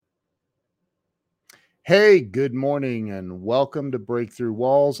Hey, good morning and welcome to Breakthrough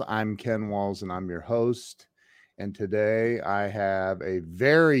Walls. I'm Ken Walls and I'm your host. And today I have a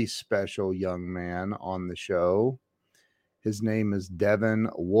very special young man on the show. His name is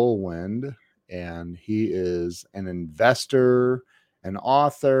Deven Wohlwend, and he is an investor, an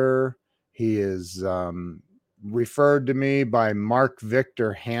author. He is referred to me by Mark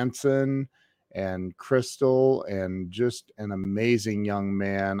Victor Hansen and Crystal, and just an amazing young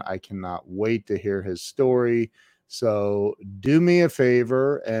man. I cannot wait to hear his story. So do me a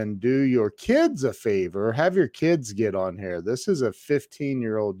favor and do your kids a favor. Have your kids get on here. This is a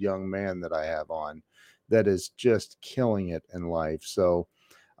 15-year-old young man that I have on that is just killing it in life. So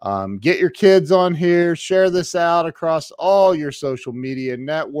get your kids on here, share this out across all your social media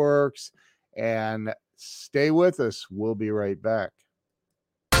networks, and stay with us. We'll be right back.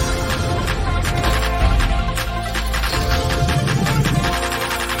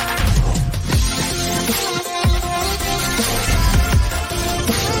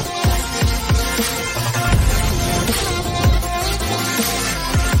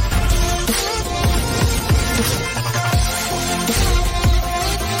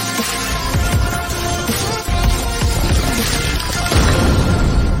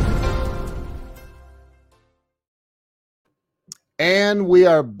 And we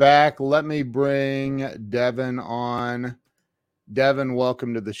are back. Let me bring Deven on. Deven,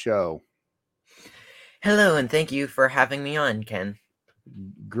 welcome to the show. Hello, and thank you for having me on, Ken.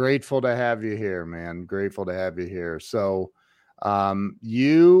 Grateful to have you here, man. Grateful to have you here. So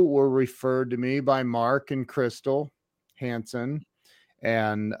you were referred to me by Mark and Crystal Hansen,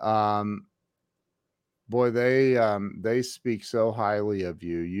 and boy, they speak so highly of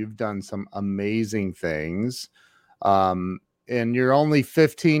you. You've done some amazing things. And you're only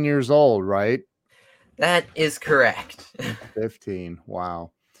 15 years old, right? That is correct. 15.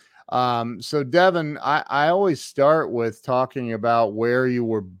 Wow. So Deven, I always start with talking about where you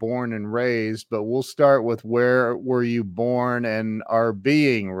were born and raised, but we'll start with where were you born and are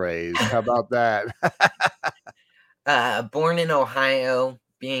being raised. How about that? Born in Ohio,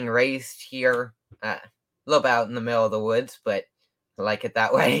 being raised here, a little bit out in the middle of the woods, but I like it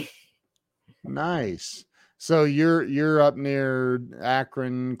that way. Nice. So you're up near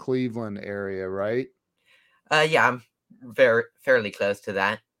Akron, Cleveland area, right? Yeah, I'm fairly close to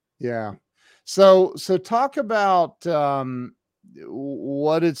that. Yeah. So talk about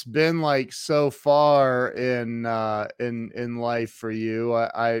what it's been like so far in life for you.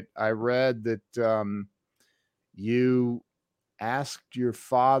 I read that you asked your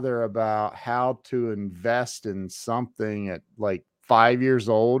father about how to invest in something at like 5 years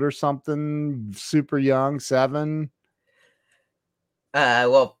old or something, super young, 7.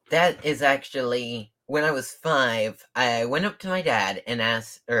 Well, that is actually when I was 5. I went up to my dad and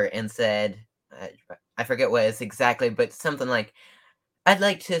said, I forget what it's exactly, but something like, "I'd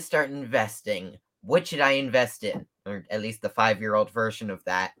like to start investing. What should I invest in?" Or at least the 5-year-old version of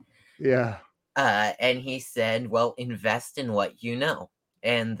that. Yeah. And he said, "Well, invest in what you know."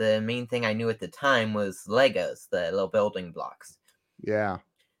 And the main thing I knew at the time was Legos, the little building blocks. Yeah.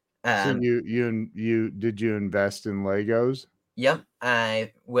 So Um, you did you invest in Legos? yep,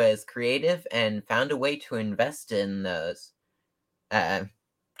 I was creative and found a way to invest in those. Uh,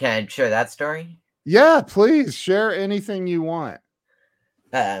 can I share that story? Yeah, please share anything you want.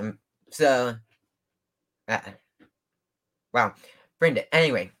 Um, so, uh, wow, Brenda.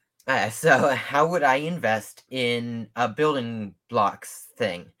 Anyway, so how would I invest in a building blocks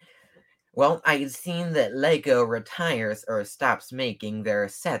thing? Well, I had seen that Lego retires or stops making their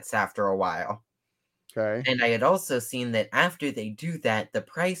sets after a while. Okay. And I had also seen that after they do that, the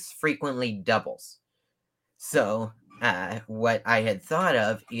price frequently doubles. So, what I had thought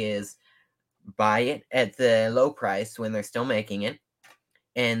of is buy it at the low price when they're still making it,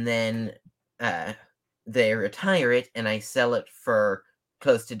 and then they retire it, and I sell it for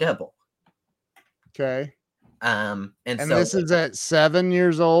close to double. Okay. And And so this is at 7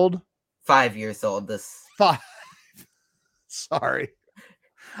 years old? 5 years old. This 5. Sorry.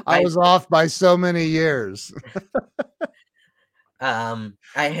 I I was off by so many years. I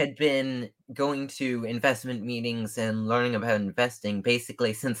had been going to investment meetings and learning about investing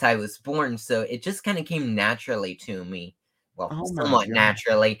basically since I was born, so it just kind of came naturally to me. Well, Oh my somewhat god.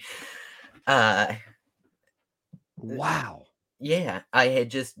 naturally. Uh, Wow. yeah, I had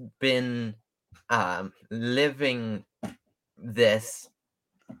just been living this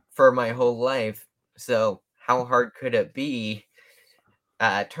for my whole life. So how hard could it be?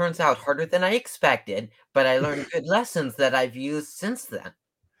 Turns out harder than I expected, but I learned good lessons that I've used since then.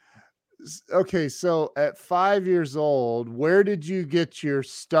 Okay, so at 5 years old, where did you get your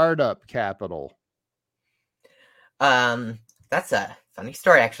startup capital? That's a funny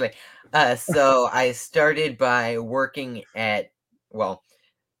story, actually. So I started by working at, well,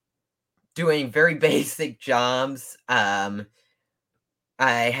 doing very basic jobs. I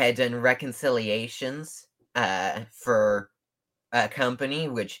had done reconciliations for a company,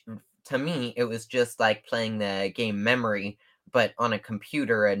 which to me it was just like playing the game Memory, but on a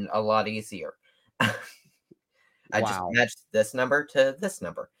computer and a lot easier. I just Wow. matched this number to this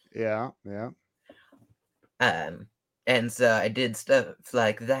number. Yeah, yeah. Um, and so I did stuff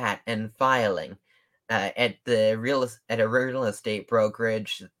like that and filing. At a real estate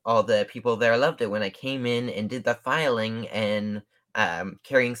brokerage, all the people there loved it when I came in and did the filing and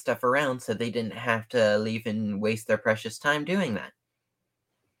carrying stuff around, so they didn't have to leave and waste their precious time doing that.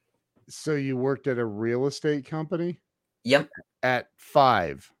 So you worked at a real estate company Yep. at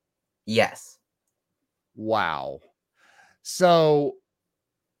 5. Yes. Wow. So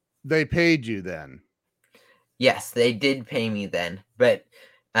they paid you then. Yes, they did pay me then, but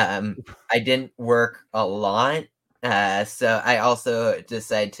I didn't work a lot. So I also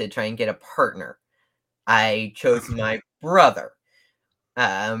decided to try and get a partner. I chose my brother,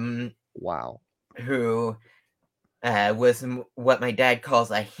 um, Wow. who was what my dad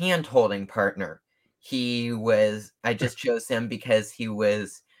calls a hand holding partner. I just chose him because he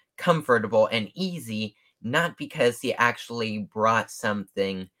was comfortable and easy, not because he actually brought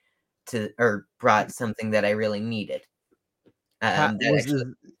something that I really needed. How That was actually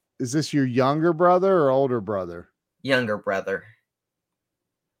this is this your younger brother or older brother? younger brother.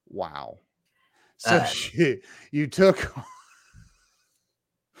 Wow. So Uh, you took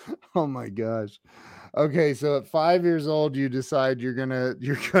oh my gosh. Okay, so at 5 years old, you decide you're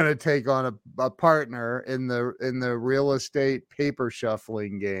gonna take on a partner in the real estate paper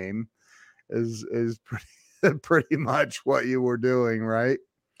shuffling game is pretty pretty much what you were doing, right?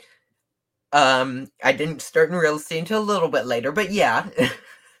 I didn't start in real estate until a little bit later, but yeah.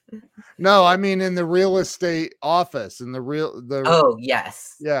 No, I mean in the real estate office, in the real the Oh,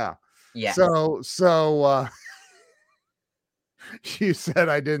 yes. yeah. Yes. You said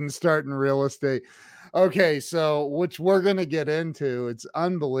I didn't start in real estate. Okay, so which we're gonna get into. It's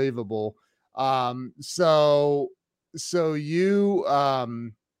unbelievable. So you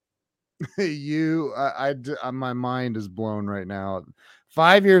my mind is blown right now.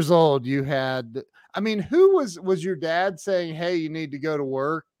 5 years old, you had. I mean, who was your dad saying, "Hey, you need to go to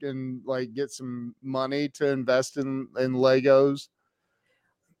work and like get some money to invest in Legos"?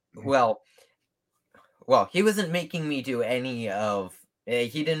 Well, well, he wasn't making me do any of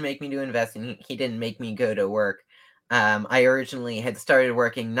he didn't make me do investing, he didn't make me go to work. I originally had started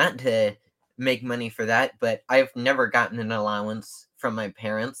working not to make money for that, but I've never gotten an allowance from my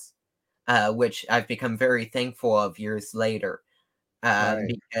parents, which I've become very thankful of years later, Right.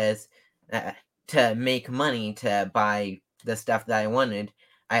 because, uh, to make money to buy the stuff that I wanted,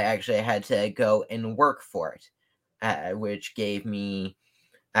 I actually had to go and work for it, which gave me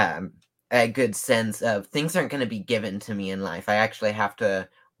um, a good sense of things aren't going to be given to me in life. I actually have to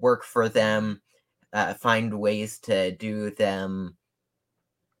work for them, find ways to do them.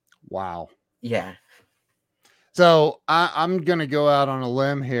 Wow. Yeah. So I'm gonna go out on a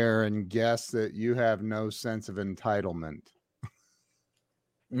limb here and guess that you have no sense of entitlement.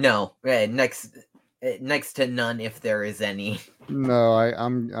 No. Next to none, if there is any. No,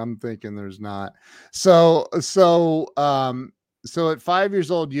 I'm thinking there's not. So at 5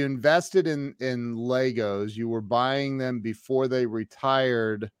 years old, you invested in Legos. You were buying them before they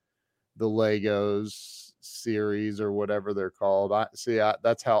retired the Legos series or whatever they're called.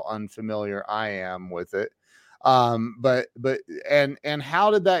 That's how unfamiliar I am with it. But and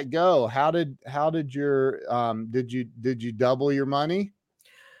how did that go? How did your did you double your money?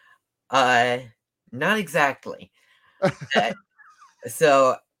 Uh, Not exactly. Uh,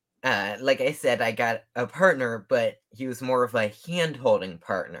 so, like I said, I got a partner, but he was more of a hand holding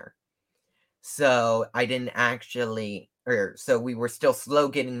partner. So I didn't actually, or so we were still slow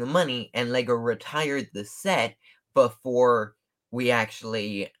getting the money, and Lego retired the set before we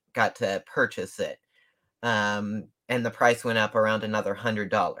actually got to purchase it. And the price went up around another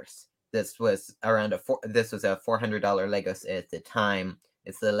 $100. This was a $400 Lego set at the time.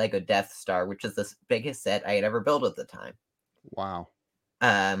 It's the Lego Death Star, which is the biggest set I had ever built at the time. Wow.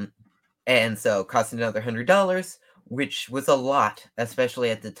 Um, and so it cost another $100, which was a lot, especially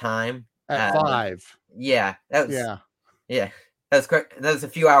at the time. At 5. Yeah, Yeah. yeah, that was quick. That was a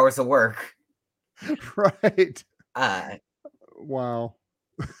few hours of work. Right. Uh, Wow.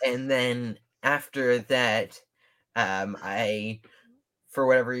 and then after that, I, for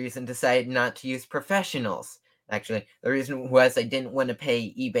whatever reason, decided not to use professionals. Actually, the reason was I didn't want to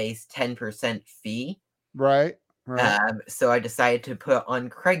pay eBay's 10% fee. Right. Right. So I decided to put on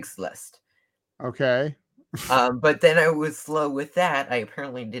Craigslist. Okay. But then I was slow with that. I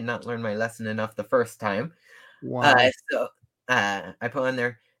apparently did not learn my lesson enough the first time. Wow. So I put on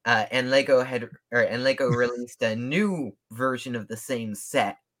there, and Lego released a new version of the same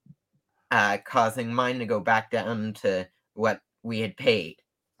set, causing mine to go back down to what we had paid.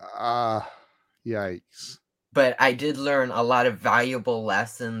 Yikes. But I did learn a lot of valuable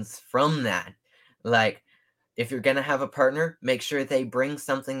lessons from that. Like, if you're gonna have a partner, make sure they bring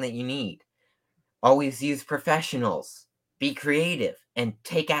something that you need. Always use professionals. Be creative and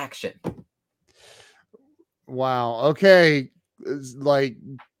take action. Wow. Okay. It's like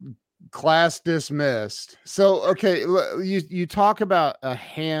class dismissed. So, okay, you talk about a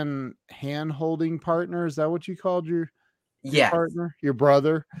hand holding partner. Is that what you called your Yes. partner, your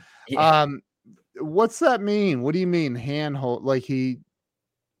brother? Yeah. Um, what's that mean? What do you mean hand hold? Like what's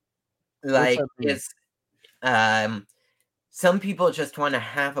Like, that mean? it's, um some people just wanna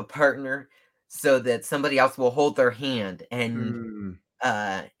have a partner so that somebody else will hold their hand and,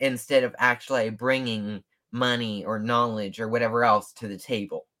 Mm, instead of actually bringing money or knowledge or whatever else to the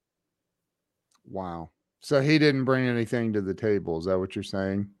table. wow. So he didn't bring anything to the table. Is that what you're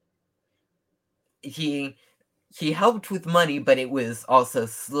saying? He he helped with money, but it was also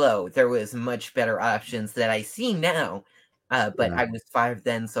slow. There was much better options that I see now, but Yeah. I was 5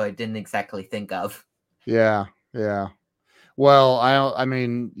 then, so I didn't exactly think of. Yeah. Yeah. Well, I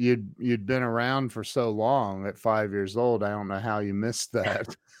mean, you'd been around for so long at 5 years old. I don't know how you missed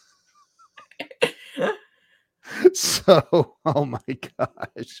that. So, oh my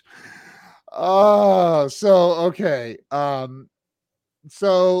gosh. Oh, so okay.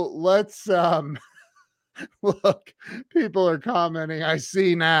 So let's look, people are commenting. I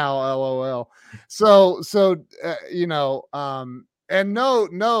see now, LOL. And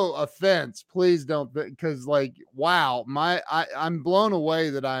no offense, please don't, because like, wow, I'm blown away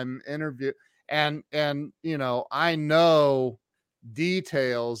that I'm interviewed, and I know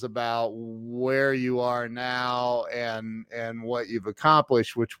details about where you are now and what you've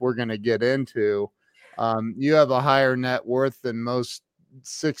accomplished, which we're going to get into. You have a higher net worth than most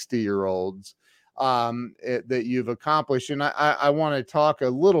 60-year-olds that you've accomplished, and I want to talk a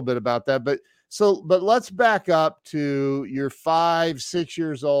little bit about that. But let's back up to you're 5, 6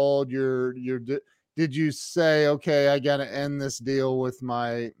 years old. Did you say, okay, I got to end this deal with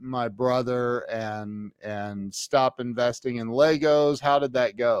my brother and stop investing in Legos? How did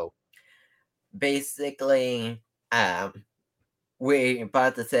that go? Basically, um, we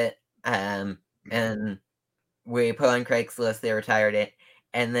bought the set, and we put on Craigslist, they retired it,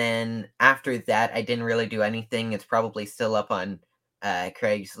 and then after that, I didn't really do anything. It's probably still up on,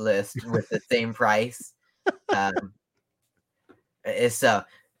 Craigslist with the same price. Um, so,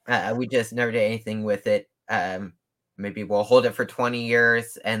 we just never did anything with it. Maybe we'll hold it for 20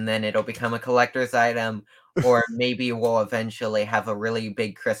 years, and then it'll become a collector's item, or maybe we'll eventually have a really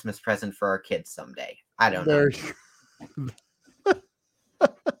big Christmas present for our kids someday. I don't know. There.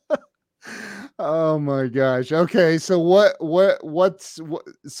 Oh my gosh. Okay, so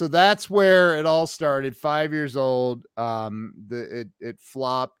so that's where it all started. 5 years old. It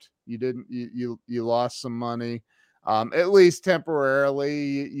flopped. You lost some money. At least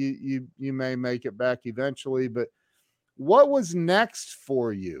temporarily. You may make it back eventually, but what was next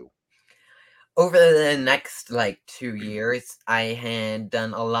for you? Over the next, like, 2 years, I had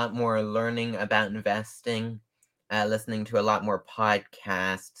done a lot more learning about investing, listening to a lot more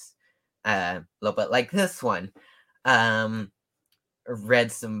podcasts, a little bit like this one. Um,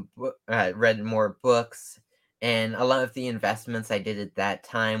 read more books, and a lot of the investments I did at that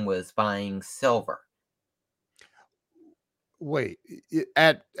time was buying silver. Wait,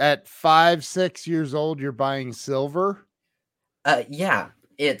 at 5, 6 years old, you're buying silver? Yeah,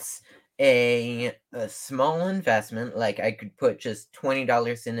 it's a small investment, like, I could put just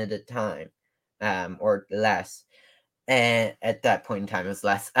 $20 in at a time, or less, and at that point in time, it was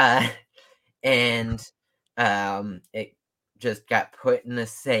less, and, it just got put in a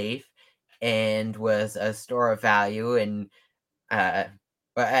safe and was a store of value, and, uh,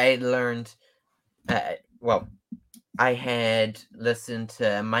 but I learned, well, I had listened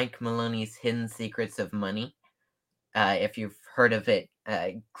to Mike Maloney's Hidden Secrets of Money, if you've heard of it,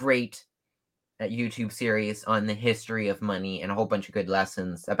 great YouTube series on the history of money and a whole bunch of good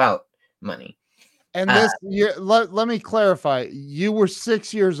lessons about money. And Uh, let me clarify. You were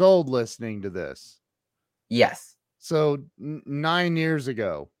 6 years old listening to this. yes, So 9 years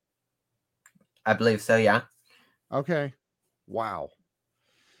ago. I believe so. Yeah. Okay. Wow.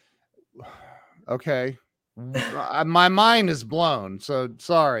 Okay. My mind is blown. So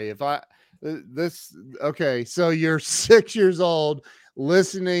sorry if This okay. So you're 6 years old,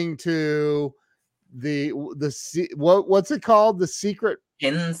 listening to what's it called? The Secret.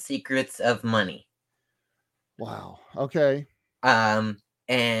 Hidden Secrets of Money. Wow. Okay.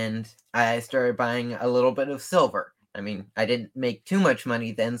 And I started buying a little bit of silver. I mean, I didn't make too much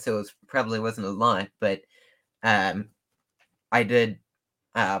money then, so it probably wasn't a lot, but I did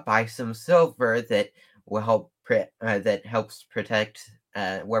buy some silver that will help that helps protect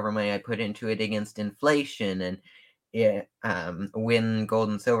whatever money I put into it against inflation, and when gold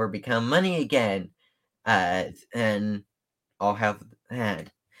and silver become money again, and I'll have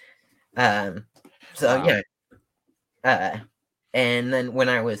that. So Wow. yeah, and then when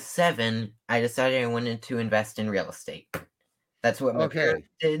I was 7, I decided I wanted to invest in real estate. That's what my Okay. parents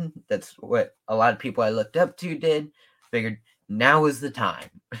did. That's what a lot of people I looked up to did. Figured now is the time.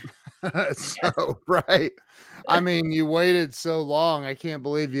 Yes. So right. I mean, you waited so long. I can't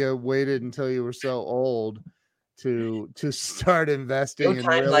believe you waited until you were so old to start No investing in time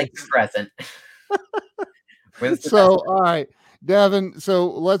real like the estate. present. When's the best So, all right, Devin. So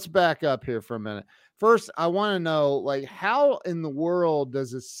let's back up here for a minute. First, I want to know, like, how in the world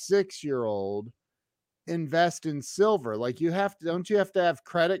does a 6-year-old invest in silver? Like, don't you have to have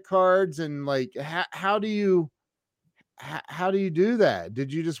credit cards, and like, how do you how do you do that?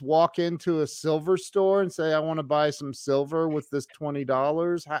 Did you just walk into a silver store and say, I want to buy some silver with this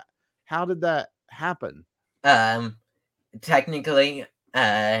 $20? How did that happen? um technically,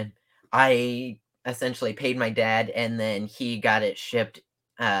 I essentially paid my dad, and then he got it shipped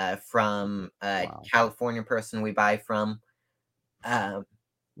from a Wow. California person we buy from. Um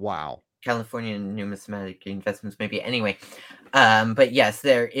Wow. California Numismatic Investments, maybe. Anyway, but yes,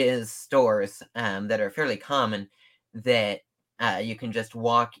 there is stores that are fairly common that you can just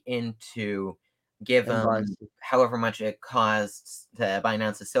walk into, give And buy them however much it costs to buy an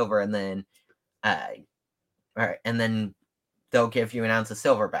ounce of silver, and then uh, and then they'll give you an ounce of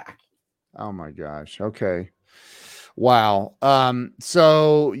silver back. Oh my gosh. Okay. Wow.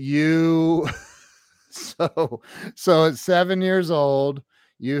 So you so so at 7 years old,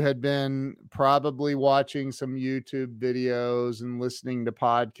 you had been probably watching some YouTube videos and listening to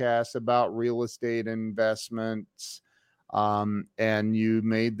podcasts about real estate investments. And you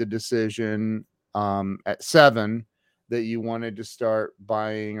made the decision at 7 that you wanted to start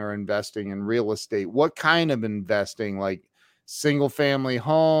buying or investing in real estate. What kind of investing? Like single family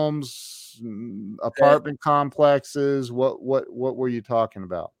homes, The, apartment complexes? What were you talking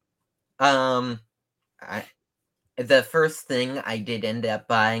about? um, I, the first thing I did end up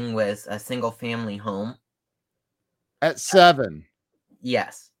buying was a single family home. At 7.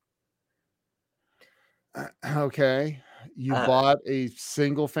 Yes. Okay. You Uh, bought a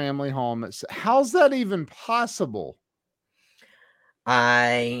single family home. How's that even possible?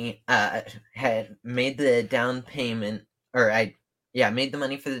 I had made the down payment, or made the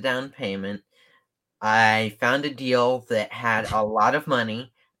money for the down payment. I found a deal that had a lot of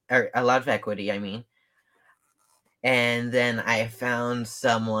money, or a lot of equity, I mean. And then I found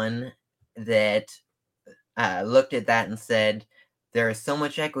someone that looked at that and said, there is so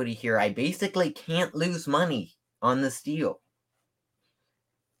much equity here, I basically can't lose money on this deal.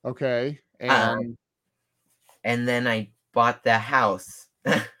 Okay. Uh, And and then I bought the house.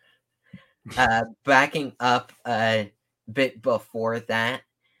 Backing up a bit before that,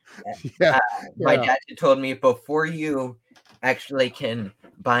 yeah, uh, my yeah. dad had told me, before you actually can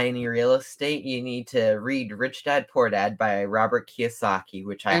buy any real estate, you need to read Rich Dad Poor Dad by Robert Kiyosaki,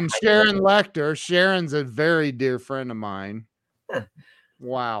 which I And highly Sharon Lecter. Sharon's a very dear friend of mine. recommend.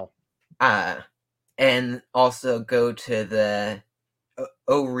 Wow. Uh, and also go to the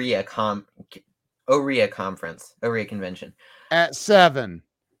OREA conference, OREA convention. At 7.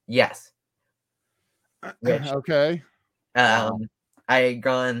 Yes, which Okay. Wow. I had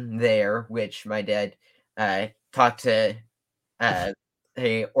gone there, which my dad talked to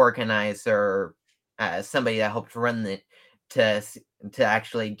a organizer, somebody that helped run it, to to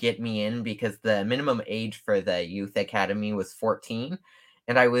actually get me in, because the minimum age for the youth academy was 14,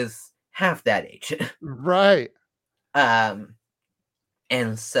 and I was half that age. Right. um,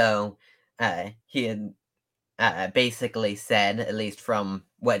 and so he had basically said, at least from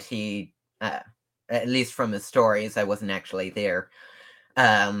his stories, I wasn't actually there.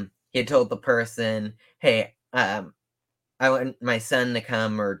 He had told the person, "Hey, I want my son to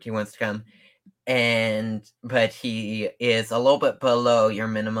come, or he wants to come, but he is a little bit below your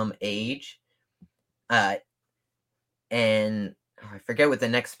minimum age." Uh, and I forget what the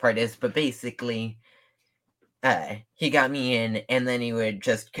next part is, but basically, he got me in, and then he would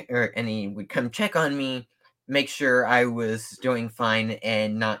come check on me make sure I was doing fine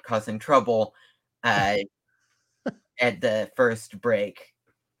and not causing trouble at the first break.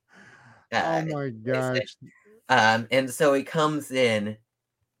 Oh my They say. gosh. And so he comes in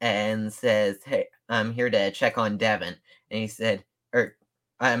and says, "Hey, I'm here to check on Devin." And he said, or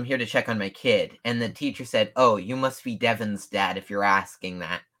 "I'm here to check on my kid." And the teacher said, "Oh, you must be Devin's dad if you're asking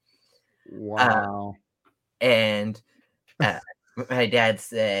that." Uh, Wow. and uh, my dad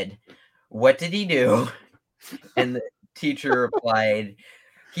said, "What did he do?" And the teacher replied,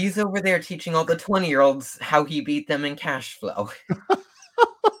 "He's over there teaching all the 20-year-olds how he beat them in cash flow."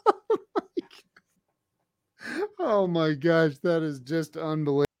 Oh my gosh, that is just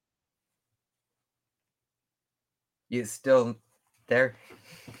unbelievable. You still there?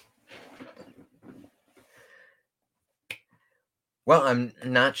 Well, I'm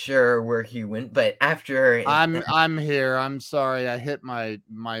not sure where he went, but after I'm here. I'm sorry. I hit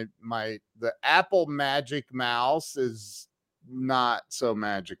the Apple Magic Mouse is not so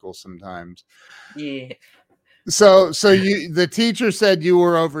magical sometimes. yeah, So the teacher said you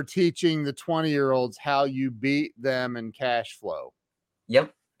were over teaching the 20-year-olds how you beat them in cash flow.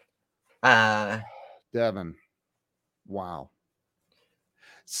 yep. Uh, Devin. Wow.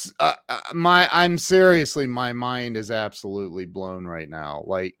 I'm seriously, my mind is absolutely blown right now.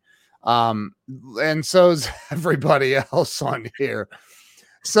 Like, and so is everybody else on here.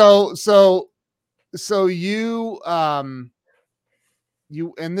 So you,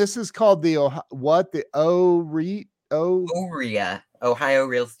 and this is called the what, the OREA, Ohio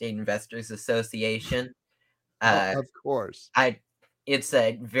Real Estate Investors Association. Uh, of course. I it's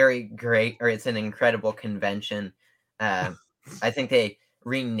a very great, or it's an incredible convention. I think they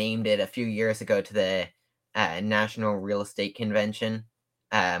renamed it a few years ago to the National Real Estate Convention,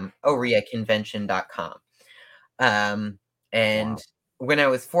 oreaconvention.com. Um, and Wow. when I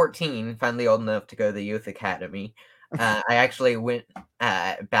was 14, finally old enough to go to the youth academy, I actually went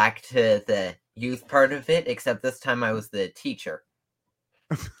back to the youth part of it, except this time I was the teacher.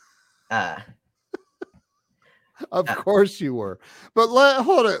 Uh, Of uh, course you were. But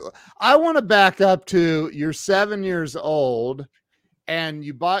hold it. I want to back up to you're 7 years old and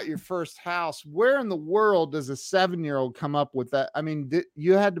you bought your first house. Where in the world does a 7-year-old come up with that? I mean,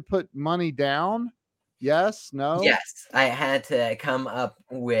 you had to put money down? Yes? No? yes, I had to come up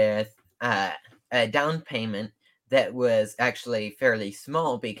with a down payment that was actually fairly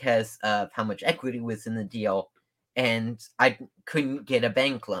small because of how much equity was in the deal, and I couldn't get a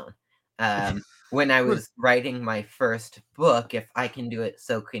bank loan. When I was writing my first book, If I Can Do It,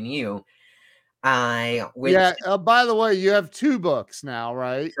 So Can You, I went Yeah. to. By the way, you have 2 books now,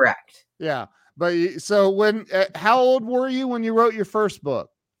 right? Correct. Yeah. But so how old were you when you wrote your first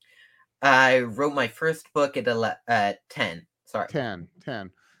book? I wrote my first book at 10. Sorry. 10.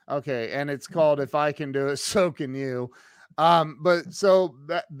 Okay. And it's called If I Can Do It, So Can You. But so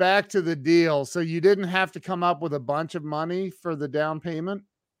back to the deal. So you didn't have to come up with a bunch of money for the down payment?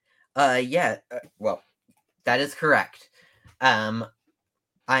 Yeah. Well, that is correct. Um,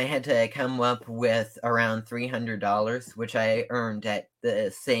 I had to come up with around $300, which I earned at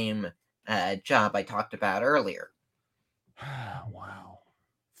the same job I talked about earlier. Wow.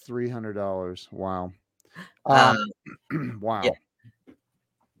 $300. Wow. Um, Um, yeah. wow.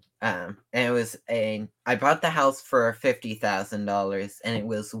 And it was I bought the house for $50,000, and it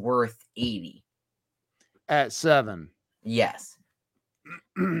was worth 80. At 7. Yes.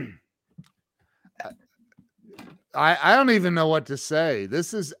 I don't even know what to say.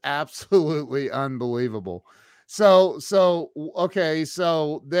 This is absolutely unbelievable. So okay,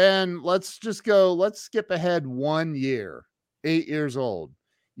 so then let's skip ahead 1 year. 8 years old.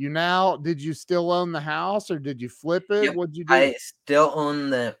 Did you still own the house or did you flip it? Yep. What'd you do? I still own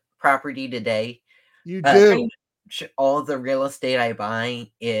the property today. You Pretty do. much all the real estate I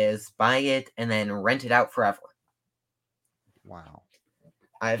buy is buy it and then rent it out forever. Wow.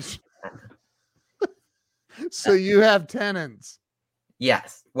 I've So you have tenants.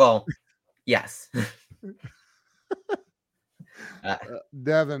 yes. Well, yes. uh,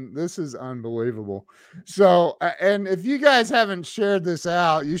 Devin, this is unbelievable. So, and if you guys haven't shared this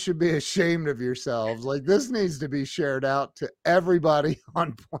out, you should be ashamed of yourselves. Like, this needs to be shared out to everybody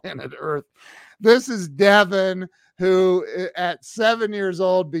on planet Earth. This is Devin, who at 7 years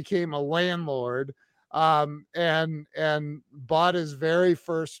old became a landlord, and bought his very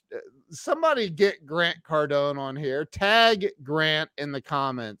first. Somebody get Grant Cardone on here. Tag Grant in the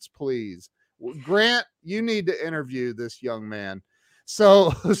comments, please. Grant, you need to interview this young man.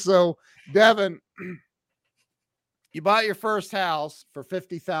 So Devin, you bought your first house for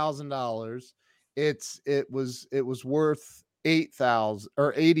 $50,000. It was worth 8,000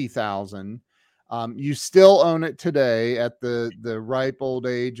 or 80,000. You still own it today at the ripe old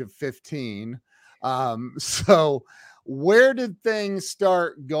age of 15. So where did things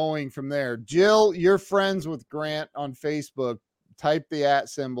start going from there? Jill, you're friends with Grant on Facebook. Type the @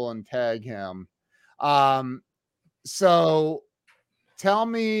 symbol and tag him. So tell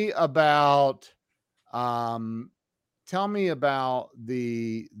me about um,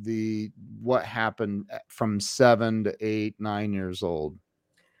 the what happened from 7 to 8, 9 years old.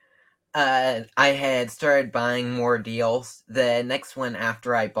 I had started buying more deals. The next one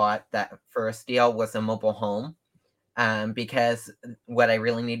after I bought that first deal was a mobile home, because what I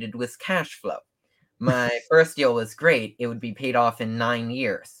really needed was cash flow. My first deal was great. It would be paid off in 9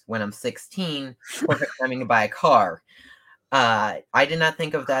 years. When I'm 16, perfect timing to buy a car. I did not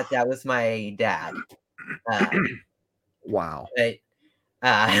think of that. That was my dad. Wow. But,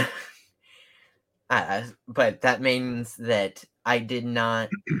 uh, but that means that I did not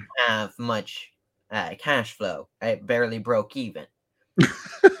have much cash flow. I barely broke even.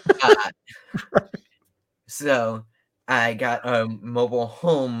 Uh, so I got a mobile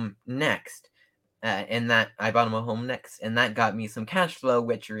home next. And that I bought him a home next, and that got me some cash flow,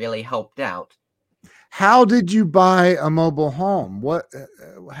 which really helped out. How did you buy a mobile home? What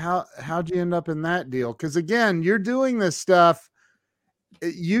how'd you end up in that deal? Because again, you're doing this stuff.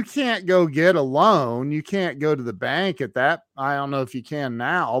 You can't go get a loan. You can't go to the bank at that. I don't know if you can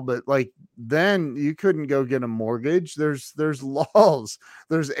now, but like then you couldn't go get a mortgage. There's laws,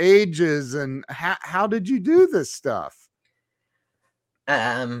 there's ages, and how did you do this stuff?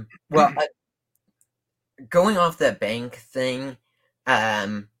 Well, going off the bank thing,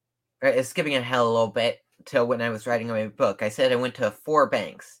 skipping ahead a little bit to when I was writing my book, I said I went to 4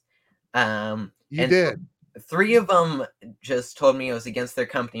 banks. You And did. 3 of them just told me it was against their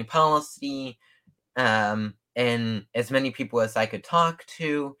company policy. And as many people as I could talk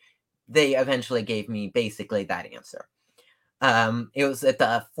to, they eventually gave me basically that answer. It was at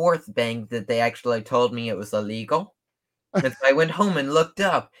the 4th bank that they actually told me it was illegal. And so I went home and looked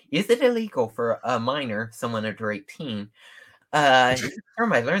up, is it illegal for a minor, someone under 18? It's a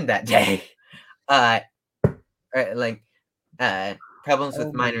term I learned that day. Like, problems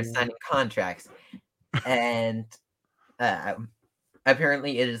with minors signing contracts. And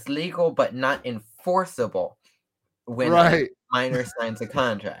apparently it is legal but not enforceable when a minor signs a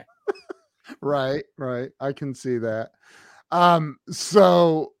contract. Right. I can see that.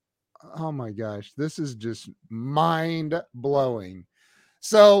 So oh my gosh, this is just mind blowing.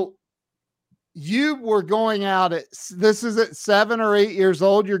 So you were going out at this is at 7 or 8 years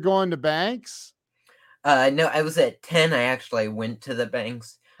old. You're going to banks. No, I was at 10. I actually went to the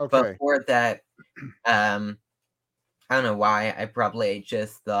banks. Okay. Before that, I don't know why. I probably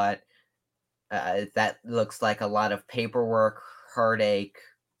just thought that looks like a lot of paperwork, heartache.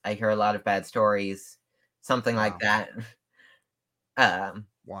 I hear a lot of bad stories, something like that.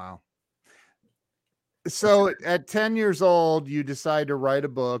 Wow. So at 10 years old, you decide to write a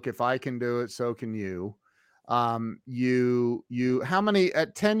book. If I can do it, so can you. You how many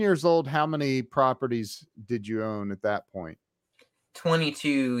at 10 years old, how many properties did you own at that point?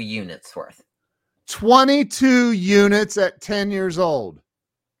 22 units worth. 22 units at 10 years old.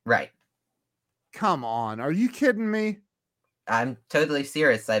 Right. Come on. Are you kidding me? I'm totally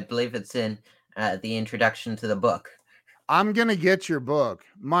serious. I believe it's in the introduction to the book. I'm going to get your book.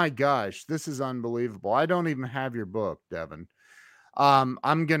 My gosh, this is unbelievable. I don't even have your book, Deven.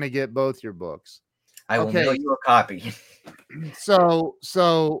 I'm going to get both your books. I will mail you a copy. So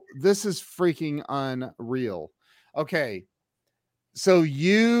this is freaking unreal. Okay. So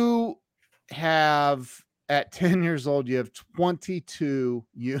you have at 10 years old, you have 22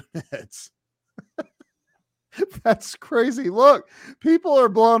 units. That's crazy. Look, people are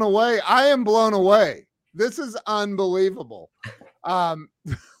blown away. I am blown away. This is unbelievable.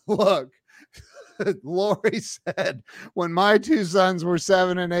 Look, Lori said, when my 2 sons were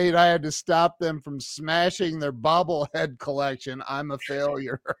 7 and 8, I had to stop them from smashing their bobblehead collection. I'm a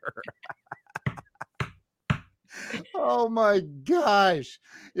failure. Oh my gosh.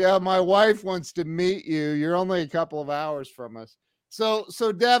 Yeah, my wife wants to meet you. You're only a couple of hours from us. So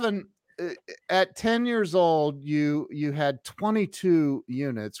Deven, at 10 years old, you had 22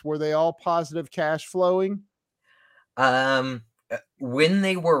 units. Were they all positive cash flowing? When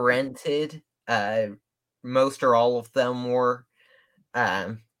they were rented, most or all of them were.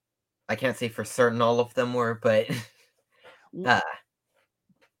 I can't say for certain all of them were, but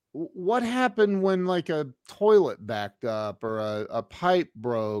what happened when like a toilet backed up or a pipe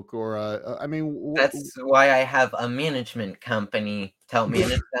broke or that's why I have a management company to help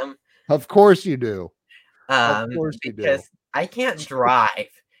manage them. Of course you do. Of course you do. Because I can't drive.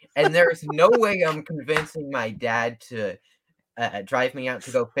 And there's no way I'm convincing my dad to drive me out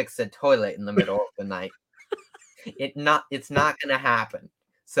to go fix a toilet in the middle of the night. It's not gonna happen.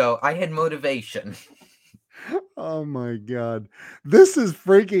 So I had motivation. Oh my god. This is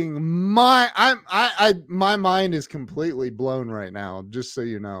freaking my mind is completely blown right now, just so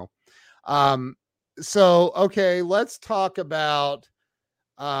you know. So okay, let's talk about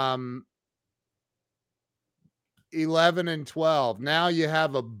um 11 and 12. Now you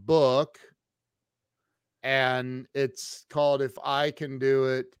have a book and it's called If I Can Do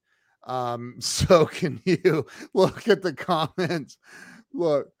It, so can you. Look at the comments.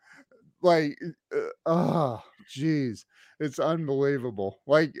 Look, like oh geez, it's unbelievable.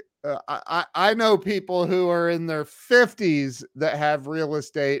 Like I know people who are in their 50s that have real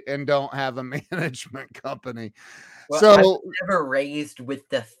estate and don't have a management company. Well, I was So never raised with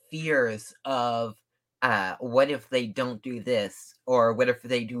the fears of, what if they don't do this, or what if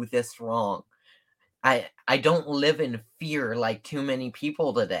they do this wrong? I don't live in fear like too many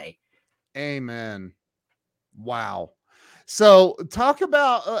people today. amen. Wow. So talk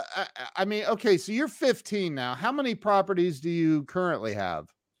about I mean, okay, so you're 15 now. How many properties do you currently have?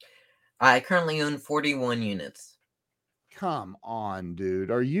 I currently own 41 units. Come on,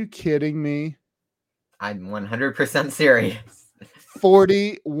 dude. Are you kidding me? I'm 100% serious.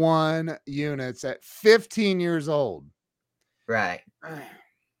 41 units at 15 years old. Right.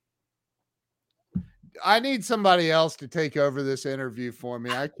 I need somebody else to take over this interview for me.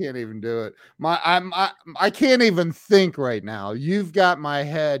 I can't even do it. I can't even think right now. You've got my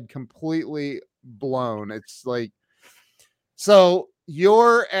head completely blown. It's like, so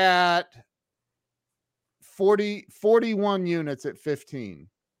you're at 41 units at 15.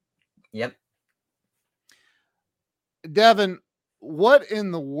 Yep. Deven, what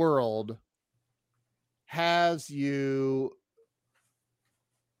in the world has you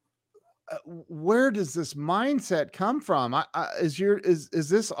where does this mindset come from? Is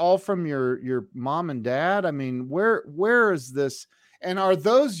this all from your mom and dad? I mean, where is this? And are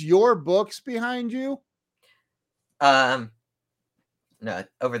those your books behind you? Um, no,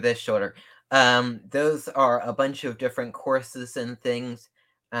 over this shoulder. Those are a bunch of different courses and things.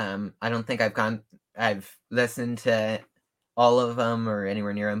 I don't think I've listened to all of them or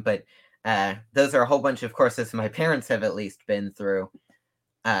anywhere near them, but those are a whole bunch of courses my parents have at least been through.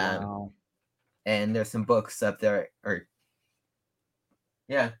 Wow. And there's some books up there, or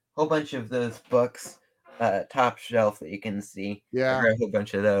yeah, a whole bunch of those books, top shelf that you can see. I've Yeah. read a whole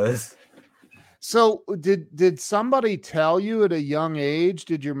bunch of those. So did somebody tell you at a young age?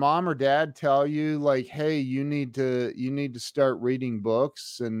 Did your mom or dad tell you like, hey, you need to start reading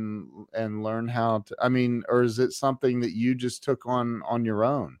books and learn how to, I mean, or is it something that you just took on your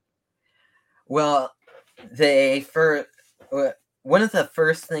own? Well, they for one of the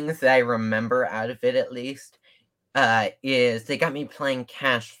first things that I remember out of it, at least, is they got me playing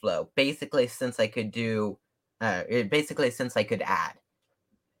cash flow. Basically since I could add.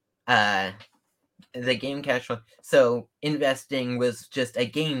 Uh, the game cash flow. So investing was just a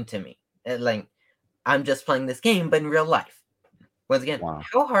game to me. Like I'm just playing this game, but in real life. Once again, Wow.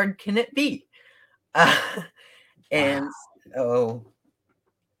 how hard can it be? Uh, Wow. and so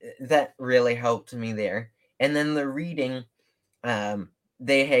that really helped me there. And then the reading,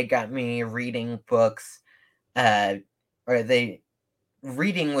 they had got me reading books, uh, or they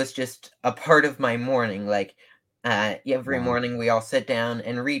reading was just a part of my morning. Like every Wow. morning, we all sit down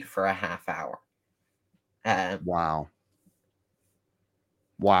and read for a half hour. Uh, Wow.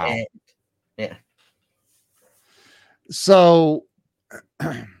 Wow. and yeah, So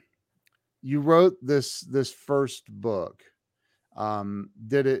you wrote this first book.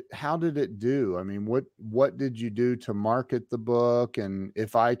 Did it how did it do? I mean, what did you do to market the book? And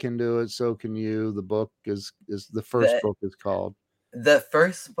If I Can Do It, So Can You. The book is the first the book is called. the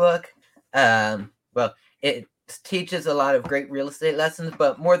first book, well, it teaches a lot of great real estate lessons,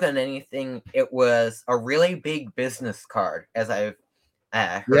 but more than anything, it was a really big business card, as I've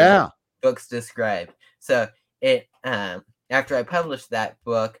heard Yeah. books described. So it after I published that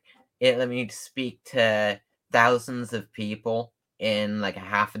book, it let me speak to thousands of people in like a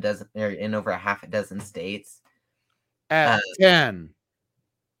half a dozen or in over a half a dozen states. At Uh, 10.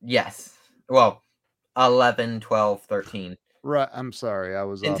 yes. Well, 11, 12, 13. Right. I'm sorry. I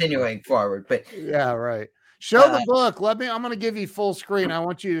was off. Continuing forward, but Yeah, right. Show uh the book. I'm going to give you full screen. I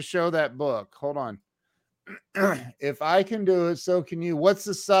want you to show that book. Hold on. If I Can Do It, So Can You. What's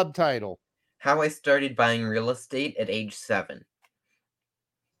the subtitle? how I started buying real estate at age 7.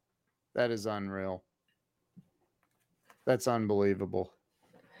 That is unreal. That's unbelievable.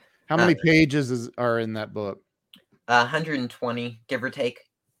 How Uh, many pages are in that book? 120, give or take.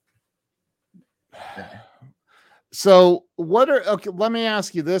 So okay, let me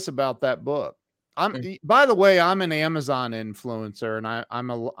ask you this about that book. Mm. By the way, I'm an Amazon influencer, and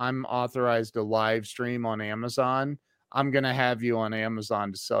I'm authorized to live stream on Amazon. I'm going to have you on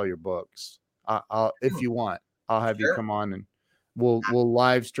Amazon to sell your books. If Oh, you want, I'll have you sure. come on, and we'll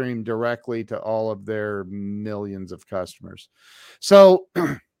live stream directly to all of their millions of customers. So,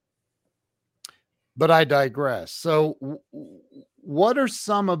 but I digress. So, what are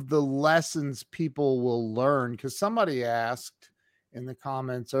some of the lessons people will learn? Because somebody asked in the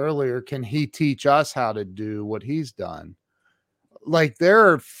comments earlier, can he teach us how to do what he's done? Like,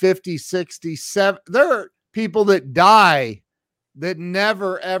 there are 50, 60, 70, there are people that die that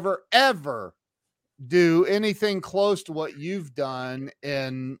never, ever, ever do anything close to what you've done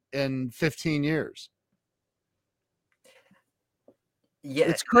in 15 years. Yeah,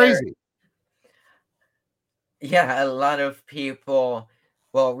 It's crazy. yeah, a lot of people,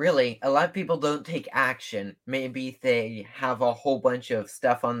 well, really, a lot of people don't take action. Maybe they have a whole bunch of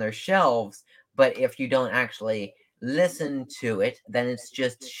stuff on their shelves, but if you don't actually listen to it, then it's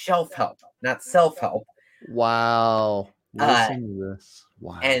just shelf help, not self help. Wow. Uh, Listen to this.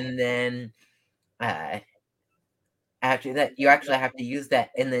 Wow. and then uh, after that, you actually have to use that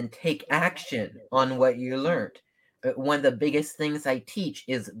and then take action on what you learned. One of the biggest things I teach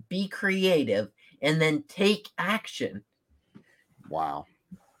is be creative and then take action. Wow.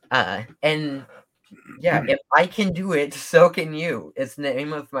 And yeah, if I can do it, so can you. It's the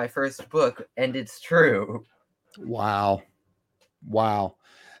name of my first book, and it's true. Wow. Wow.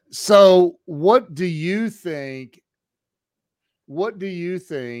 So, what do you think? What do you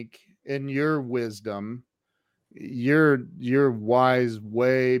think in your wisdom? You're wise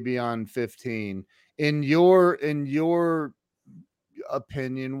way beyond 15. In your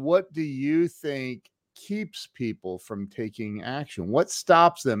opinion, what do you think keeps people from taking action? What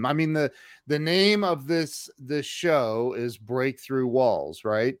stops them? I mean, the name of this show is Breakthrough Walls,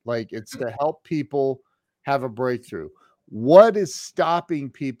 right? Like, it's to help people have a breakthrough. What is stopping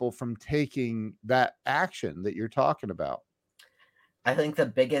people from taking that action that you're talking about? I think the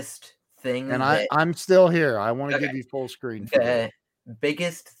biggest And thing that I'm still here. I want to okay, give you full screen for this. the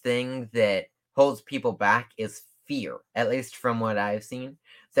biggest thing that holds people back is fear, at least from what I've seen.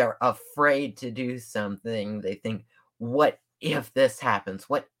 They're afraid to do something. They think, what if this happens?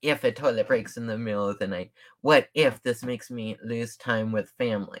 What if a toilet breaks in the middle of the night? What if this makes me lose time with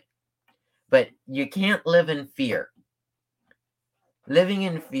family? But you can't live in fear. Living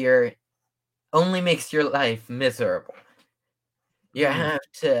in fear only makes your life miserable. You Hmm. have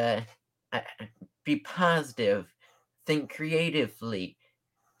to uh, be positive, think creatively,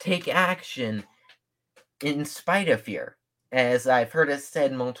 take action in spite of fear. As I've heard it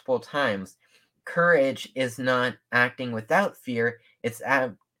said multiple times, courage is not acting without fear, it's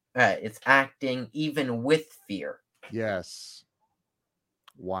acting even with fear. Yes.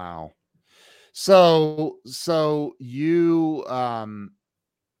 Wow. So you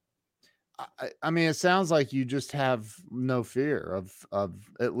I mean, it sounds like you just have no fear of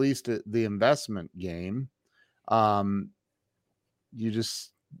at least the investment game. Um, you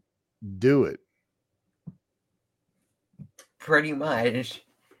just do it. Pretty much.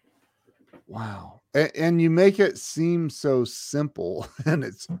 Wow. And you make it seem so simple, and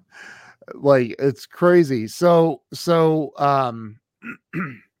it's like it's crazy. So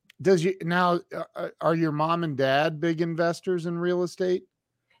does you now are your mom and dad big investors in real estate?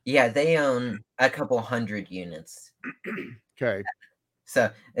 Yeah, they own a couple hundred units. Okay.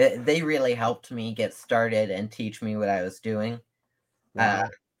 So they really helped me get started and teach me what I was doing. Uh, Wow.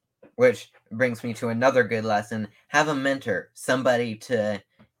 which brings me to another good lesson: have a mentor, somebody to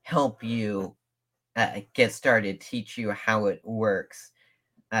help you get started, teach you how it works.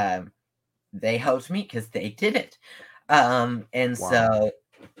 Um, they helped me because they did it, and Wow. so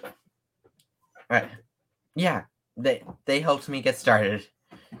uh, yeah, they helped me get started.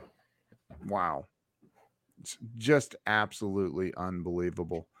 Wow. It's just absolutely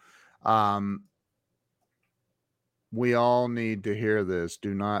unbelievable. Um, we all need to hear this.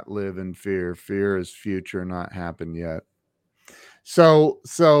 Do not live in fear. Fear is future, not happened yet. So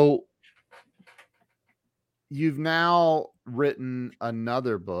you've now written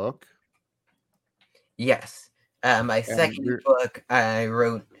another book, Yes, my and second you're book I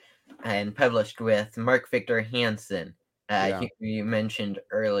wrote and published with Mark Victor Hansen, yeah, who you mentioned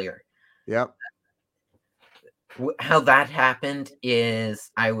earlier. yep, How that happened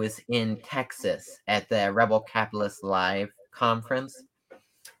is I was in Texas at the Rebel Capitalist Live conference,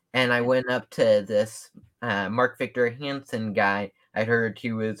 and I went up to this Mark Victor Hansen guy. I heard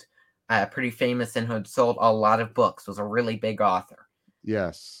he was pretty famous and had sold a lot of books, was a really big author.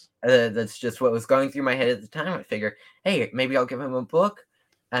 yes, That's just what was going through my head at the time. I figure, hey, maybe I'll give him a book.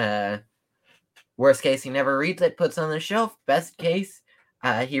 Worst case, he never reads it, puts it on the shelf. Best case,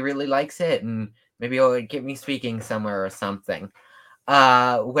 he really likes it, and maybe he'll get me speaking somewhere or something.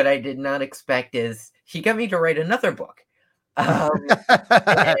 What I did not expect is he got me to write another book.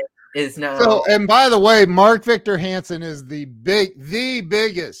 It is now. So, and by the way, Mark Victor Hansen is the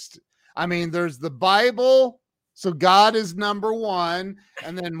biggest. I mean, there's the Bible, so God is number one,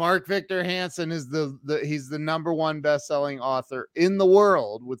 and then Mark Victor Hansen is he's the number one best-selling author in the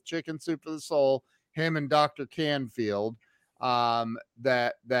world with Chicken Soup for the Soul. Him and Dr. Canfield,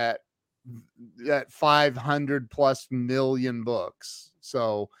 that 500 plus million books.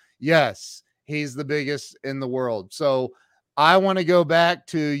 So yes, he's the biggest in the world. So I want to go back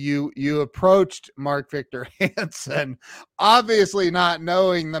to you. You approached Mark Victor Hansen, obviously not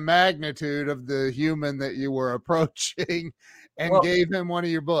knowing the magnitude of the human that you were approaching, and gave him one of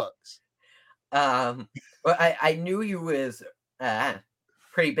your books. Well, I knew he was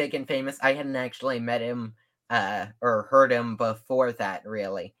pretty big and famous. I hadn't actually met him or heard him before that,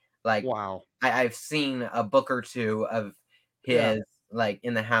 really. Like, wow. I've seen a book or two of his, like,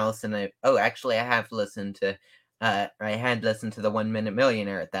 in the house, and actually, I have listened to. I had listened to the 1 Minute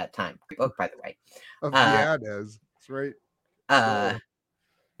Millionaire at that time. Great book, by the way. Yeah, it is. It's right. Cool.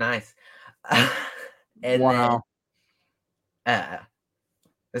 Nice. And wow. Then,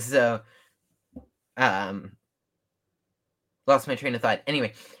 so, lost my train of thought.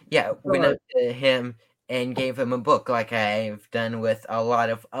 Anyway, yeah, went up to him and gave him a book, like I've done with a lot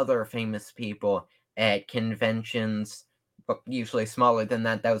of other famous people at conventions. Usually smaller than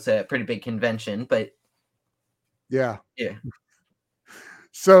that. That was a pretty big convention, but yeah.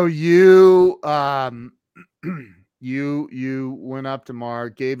 So you you went up to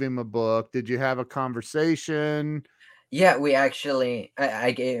Mark, gave him a book. Did you have a conversation? Yeah, we actually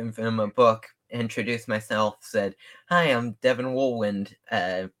I gave him a book, introduced myself, said, "Hi, I'm Deven Wohlwend."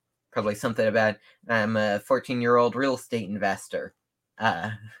 Probably something about I'm a 14-year-old real estate investor.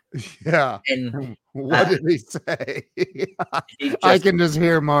 Yeah. And what did he say? I can just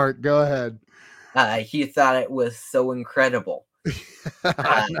hear Mark. Go ahead. He thought it was so incredible.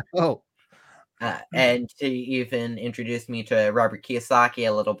 I know. And he even introduced me to Robert Kiyosaki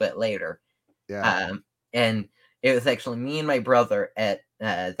a little bit later. Yeah. And it was actually me and my brother at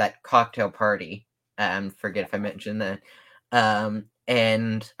that cocktail party. Forget if I mentioned that.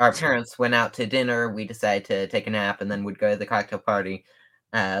 And our parents went out to dinner. We decided to take a nap and then would go to the cocktail party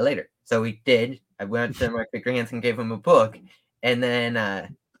later. So we did. I went to Mark Victor Hansen, gave him a book, and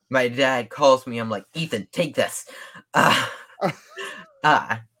then my dad calls me. I'm like, Ethan, take this. And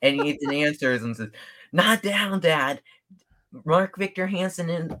Ethan answers and says, "Not down, Dad. Mark Victor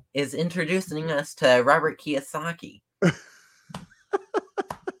Hansen is introducing us to Robert Kiyosaki."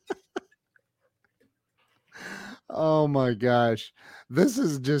 Oh my gosh. This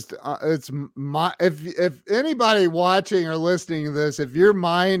is just it's my if anybody watching or listening to this, if your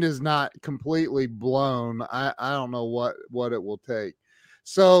mind is not completely blown, I don't know what it will take.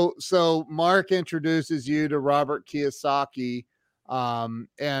 So Mark introduces you to Robert Kiyosaki, and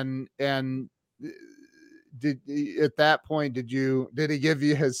did at that point did he give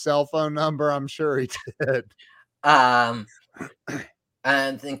you his cell phone number? I'm sure he did.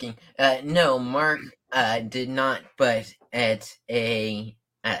 I'm thinking, no, Mark did not, but at it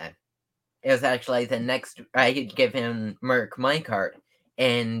was actually the next, I could give him Mark my card,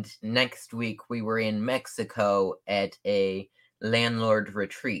 and next week we were in Mexico at a landlord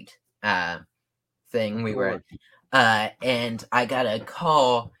retreat thing. We were and I got a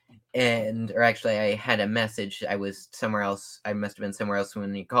call, or actually I had a message. I was somewhere else. I must have been somewhere else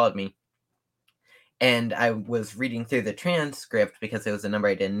when he called me. And I was reading through the transcript because it was a number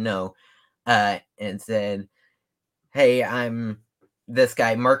I didn't know, and said, "Hey, I'm this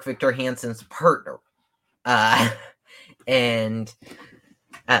guy, Mark Victor Hansen's partner." And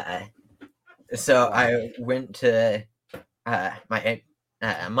so I went to my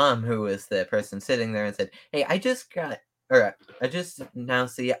mom, who was the person sitting there, and said, "Hey, I just now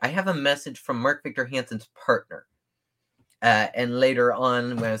see I have a message from Mark Victor Hansen's partner." And later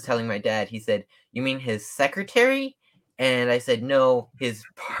on, when I was telling my dad, he said, "You mean his secretary?" And I said, "No, his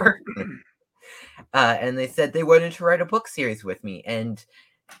partner." And they said they wanted to write a book series with me. And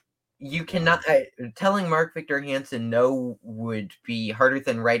you cannot, telling Mark Victor Hansen no would be harder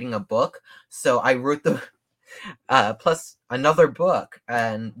than writing a book. So I wrote plus another book.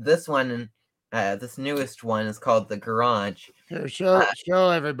 And this one, this newest one is called The Garage. Here, show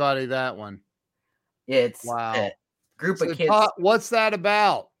everybody that one. It's wow. Group of kids. What's that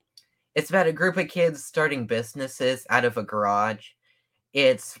about? It's about a group of kids starting businesses out of a garage,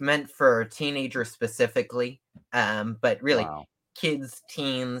 It's meant for teenagers specifically, but really Wow. kids,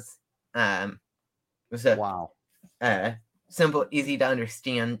 teens. So Wow. simple, easy to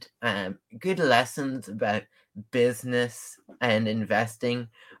understand, good lessons about business and investing,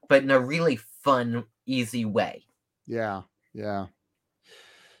 but in a really fun, easy way. Yeah. Yeah.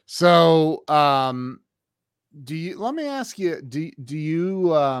 So, let me ask you, do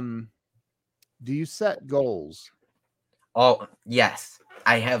you set goals? Oh, yes,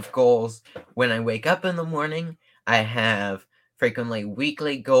 I have goals when I wake up in the morning. I have frequently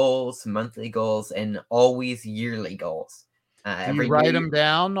weekly goals, monthly goals, and always yearly goals. Do you Every write New them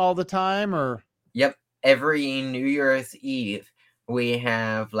down all the time or? Yep. Every New Year's Eve, we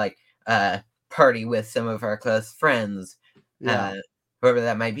have like a party with some of our close friends, Yeah. uh, whoever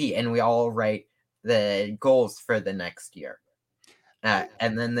that might be, and we all write the goals for the next year.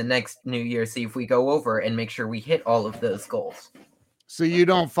 And then the next New Year's Eve, we go over and make sure we hit all of those goals. So you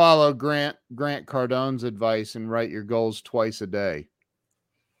don't follow Grant Cardone's advice and write your goals twice a day.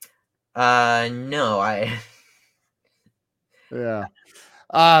 No, I Yeah.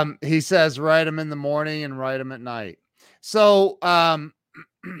 He says write them in the morning and write them at night. So,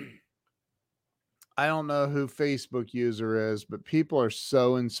 I don't know who Facebook user is, but people are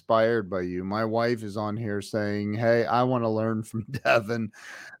so inspired by you. My wife is on here saying, "Hey, I want to learn from Deven."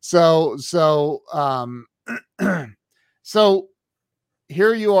 So, so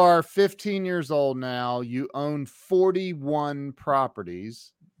here you are, 15 years old now. You own 41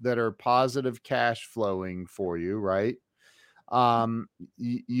 properties that are positive cash flowing for you, right?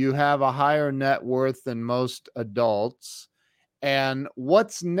 You have a higher net worth than most adults. And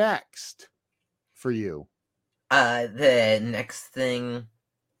what's next for you? the next thing,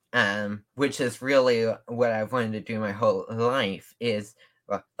 which is really what I've wanted to do my whole life, is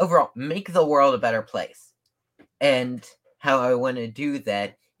overall make the world a better place. And how I want to do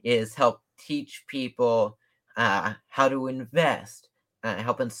that is help teach people how to invest,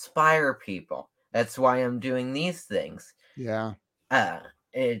 help inspire people. That's why I'm doing these things. Yeah. Uh,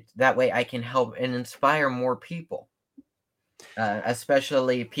 that way I can help and inspire more people,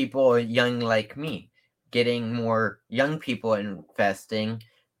 especially people young like me. Getting more young people investing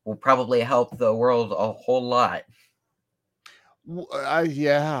will probably help the world a whole lot.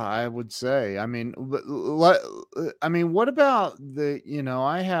 Yeah, I would say. I mean, I mean, what about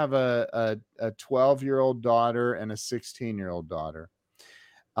I have a 12-year-old daughter and a 16-year-old daughter.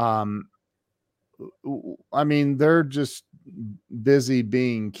 Um, I mean, they're just busy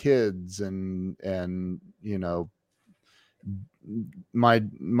being kids and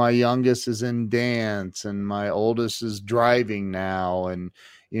my youngest is in dance and my oldest is driving now and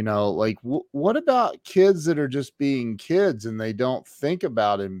like what about kids that are just being kids and they don't think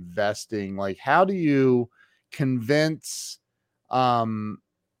about investing? Like how do you convince um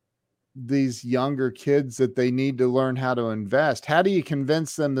these younger kids that they need to learn how to invest? How do you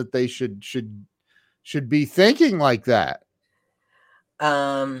convince them that they should be thinking like that?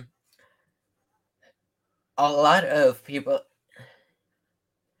 Um, a lot of people.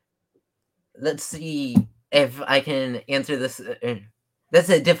 Let's see if I can answer this. That's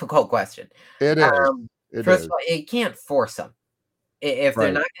a difficult question. It is. Um, It First is. of all, it can't force them. If they're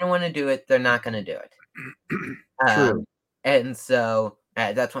Right. not going to want to do it, they're not going to do it. True. And so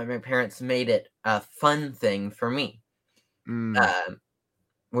that's why my parents made it a fun thing for me, Mm, um,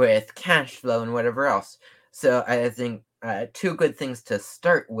 with cash flow and whatever else. So I think two good things to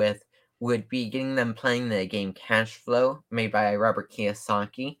start with would be getting them playing the game Cash Flow, made by Robert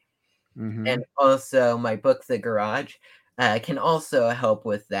Kiyosaki, and mhm. also my book, The Garage, can also help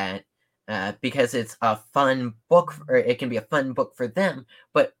with that. Because it's a fun book, or it can be a fun book for them,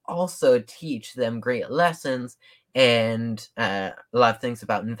 but also teach them great lessons and a lot of things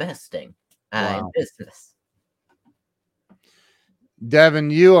about investing and Wow. business. Devin,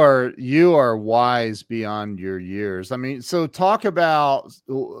 you are wise beyond your years. I mean, so talk about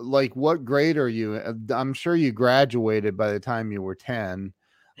like what grade are you? I'm sure you graduated by the time you were 10.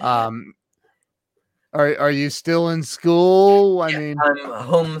 Um, are you still in school? I mean, I'm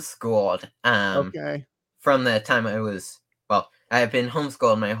homeschooled okay. from the time I was, well, I've been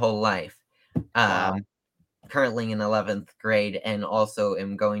homeschooled my whole life. Wow. Um, Currently in 11th grade, and also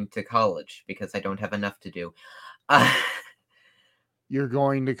am going to college because I don't have enough to do. Uh, You're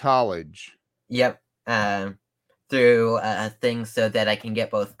going to college. yep. Through things so that I can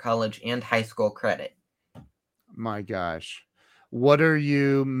get both college and high school credit. My gosh. What are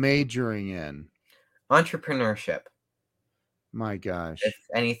you majoring in? Entrepreneurship. My If gosh.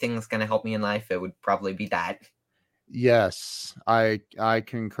 anything's going to help me in life, it would probably be that. Yes, I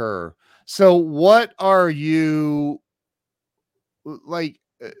concur. So what are you like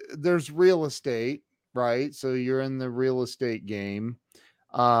there's real estate, right? So you're in the real estate game.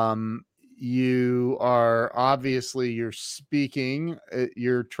 Um, you are obviously you're speaking,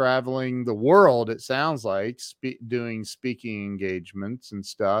 you're traveling the world. It sounds like doing speaking engagements and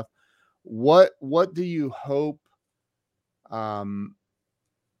stuff. What do you hope um,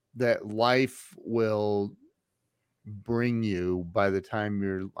 that life will bring you by the time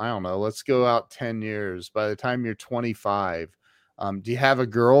you're, I don't know, let's go out 10 years, by the time you're 25? Do you have a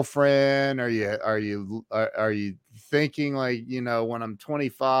girlfriend? Are you thinking like, when I'm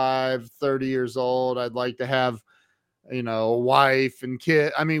 25, 30 years old, I'd like to have, a wife and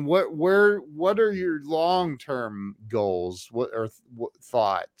kid? I mean, what are your long-term goals? What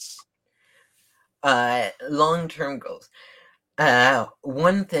thoughts? Long-term goals.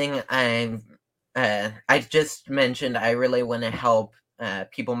 One thing I just mentioned, I really want to help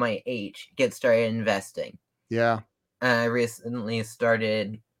people my age get started investing. Yeah. I recently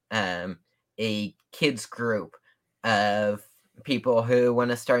started a kids group of people who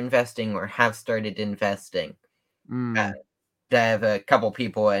want to start investing or have started investing. Mm. I have a couple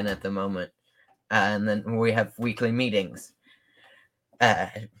people in at the moment, and then we have weekly meetings. Uh,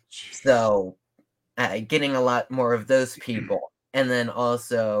 so getting a lot more of those people, and then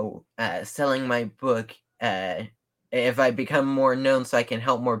also selling my book. If I become more known, so I can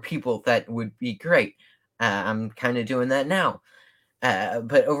help more people, that would be great. I'm kind of doing that now.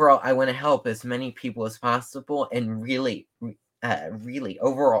 But overall, I want to help as many people as possible, and really, really,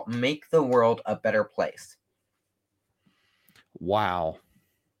 overall, make the world a better place. Wow.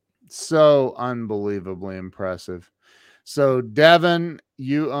 So unbelievably impressive. So, Deven,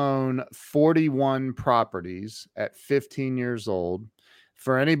 you own 41 properties at 15 years old.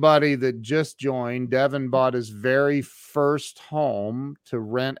 For anybody that just joined, Deven bought his very first home to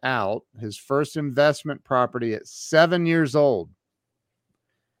rent out, his first investment property at 7 years old.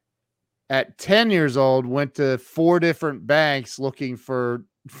 At 10 years old, went to 4 different banks looking for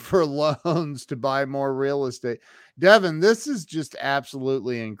loans to buy more real estate. Deven, this is just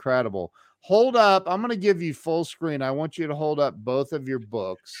absolutely incredible. Hold up. I'm going to give you full screen. I want you to hold up both of your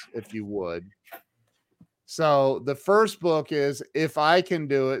books, if you would. So the first book is If I Can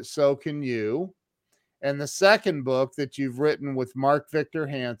Do It, So Can You. And the second book that you've written with Mark Victor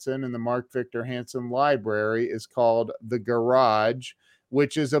Hansen and the Mark Victor Hansen Library is called The Garage,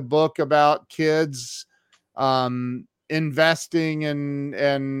 which is a book about kids investing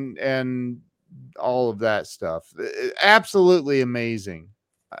and all of that stuff. Absolutely amazing.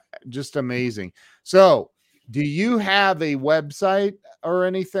 Just amazing. So, do you have a website or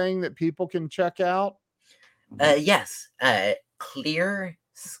anything that people can check out? Yes,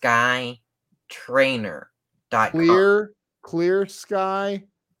 clearskytrainer.com. Clear Sky.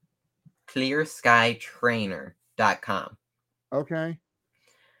 Clearskytrainer.com. Okay.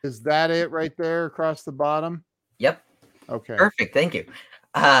 Is that it right there across the bottom? Yep. Okay. Perfect. Thank you.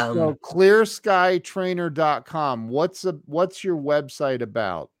 So clearskytrainer.com. What's your website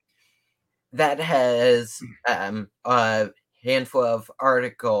about? That has a handful of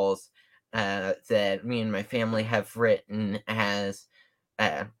articles that me and my family have written as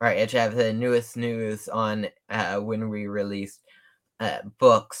right, to have the newest news on when we release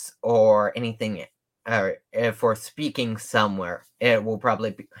books or anything, or if we're speaking somewhere, it will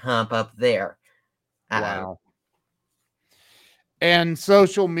probably hump up there. Wow. And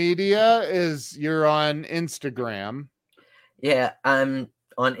social media is you're on Instagram. Yeah, I'm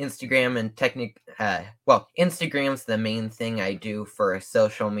on Instagram and well, Instagram's the main thing I do for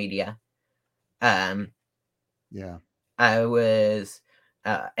social media. Yeah. I was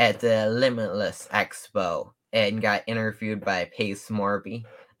at the Limitless Expo and got interviewed by Pace Morby.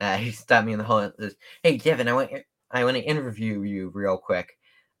 He stopped me in the hall and says, "Hey, Devin, I want to interview you real quick."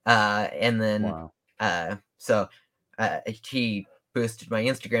 And then Wow. so he boosted my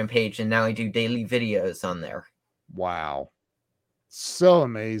Instagram page, and now I do daily videos on there. Wow. So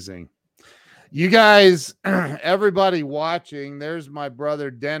amazing. You guys, everybody watching, there's my brother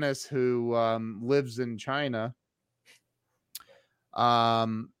Dennis who lives in China.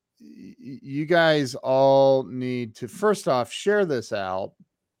 You guys all need to, first off, share this out.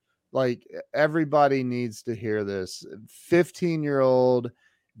 Like, everybody needs to hear this. 15-year-old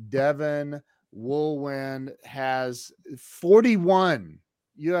Deven Wohlwend has 41.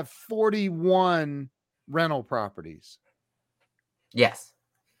 You have 41 rental properties. Yes.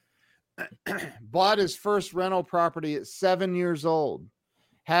 Bought his first rental property at 7 years old.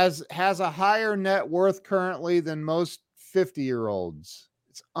 Has a higher net worth currently than most 50-year-olds.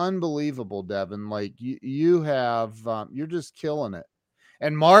 It's unbelievable, Deven. Like, you have you're just killing it.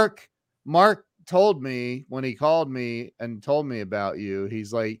 And Mark told me when he called me and told me about you,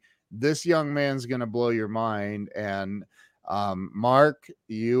 he's like, this young man's going to blow your mind. And Mark,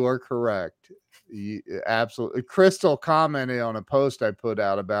 you are correct. Absolutely. Crystal commented on a post I put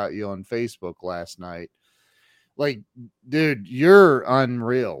out about you on Facebook last night. Like, dude, you're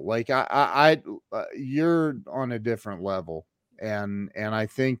unreal. Like, you're on a different level, and I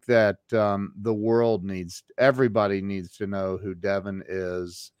think that the world needs, everybody needs to know who Deven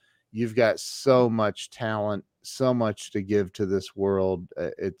is. You've got so much talent, so much to give to this world.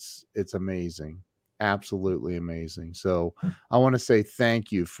 It's amazing, absolutely amazing. So I want to say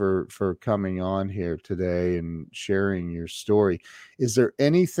thank you for coming on here today and sharing your story. Is there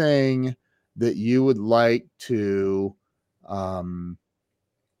anything that you would like to um,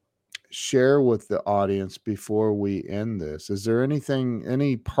 share with the audience before we end this? Is there anything,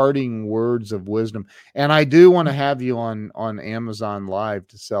 any parting words of wisdom? And I do want to have you on Amazon Live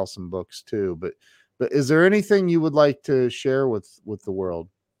to sell some books too. But is there anything you would like to share with the world?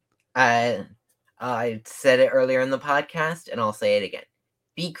 I said it earlier in the podcast, and I'll say it again.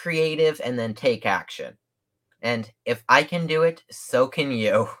 Be creative and then take action. And if I can do it, so can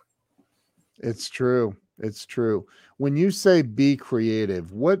you. It's true. It's true. When you say be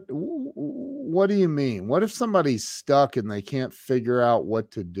creative, what do you mean? What if somebody's stuck and they can't figure out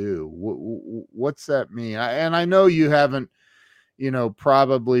what to do? What's that mean? And I know you haven't,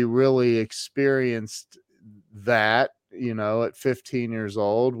 probably really experienced that, at 15 years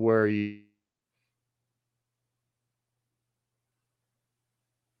old, where you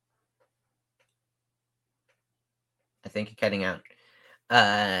I think you're cutting out.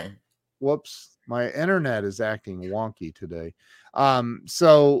 Uh, whoops, my internet is acting wonky today.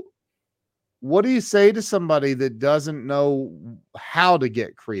 So what do you say to somebody that doesn't know how to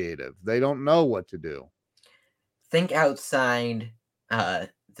get creative? They don't know what to do. think outside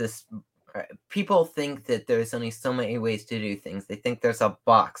this. People think that there's only so many ways to do things. They think there's a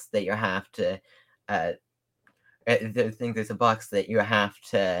box that you have to. They think there's a box that you have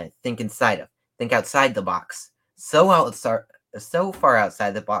to think inside of. Think outside the box. So far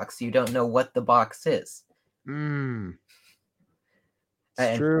outside the box, you don't know what the box is. It's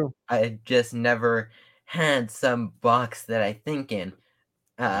And true. I just never had some box that I think in.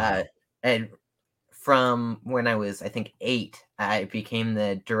 And from when I was, I think, 8, I became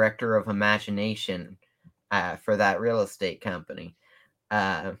the director of imagination for that real estate company.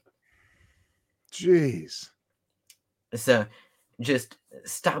 Jeez. So just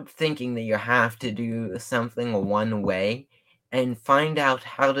stop thinking that you have to do something one way and find out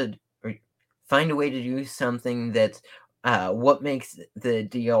how to find a way to do something that's what makes the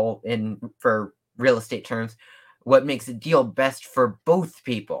deal in for real estate terms, what makes a deal best for both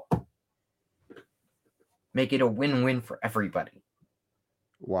people. Make it a win-win for everybody.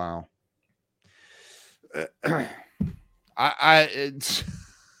 Wow. It's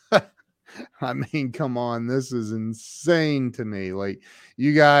I mean, come on, this is insane to me. Like,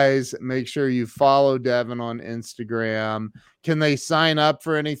 you guys make sure you follow Deven on Instagram. Can they sign up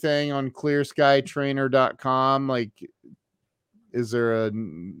for anything on clearskytrainer.com? Like, is there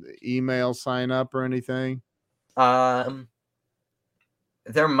an email sign up or anything?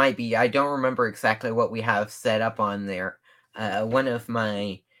 There might be. I don't remember exactly what we have set up on there. One of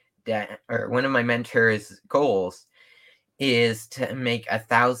my mentor's goals is to make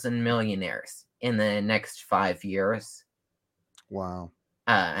 1,000 millionaires in the next 5 years. Wow.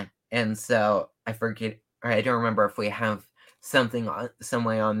 And so I forget, or I don't remember if we have something on some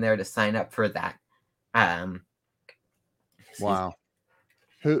way on there to sign up for that. Wow.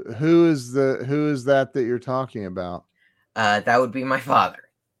 Who is that you're talking about? That would be my father.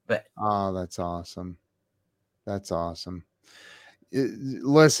 But oh, that's awesome. That's awesome.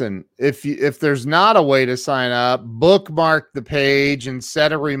 Listen, if there's not a way to sign up, bookmark the page and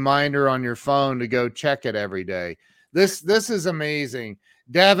set a reminder on your phone to go check it every day. This is amazing.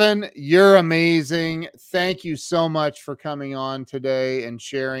 Deven, you're amazing. Thank you so much for coming on today and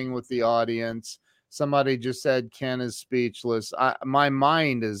sharing with the audience. Somebody just said Ken is speechless. My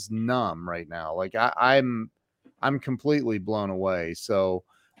mind is numb right now. Like, I'm completely blown away. So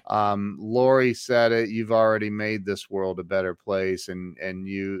Lori said it, you've already made this world a better place, and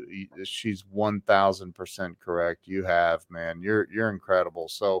she's 1,000% correct. You have, man. You're incredible.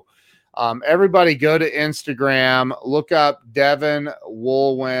 So everybody go to Instagram, look up Deven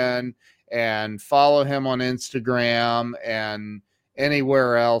Wohlwend and follow him on Instagram and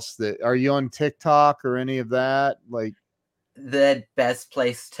anywhere else. That are you on TikTok or any of that? Like, the best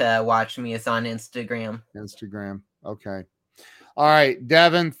place to watch me is on Instagram. Okay. All right,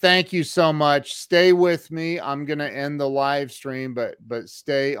 Deven, thank you so much. Stay with me. I'm going to end the live stream, but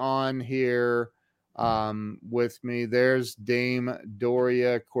stay on here with me. There's Dame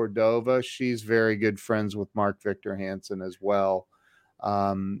Doria Cordova. She's very good friends with Mark Victor Hansen as well.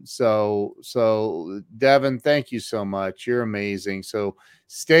 So Deven, thank you so much. You're amazing. So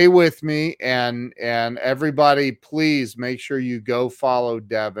stay with me, and everybody, please make sure you go follow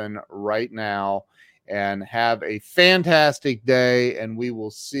Deven right now, and have a fantastic day. And we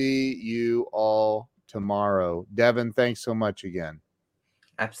will see you all tomorrow. Deven, thanks so much again.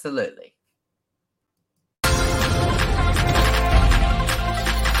 Absolutely.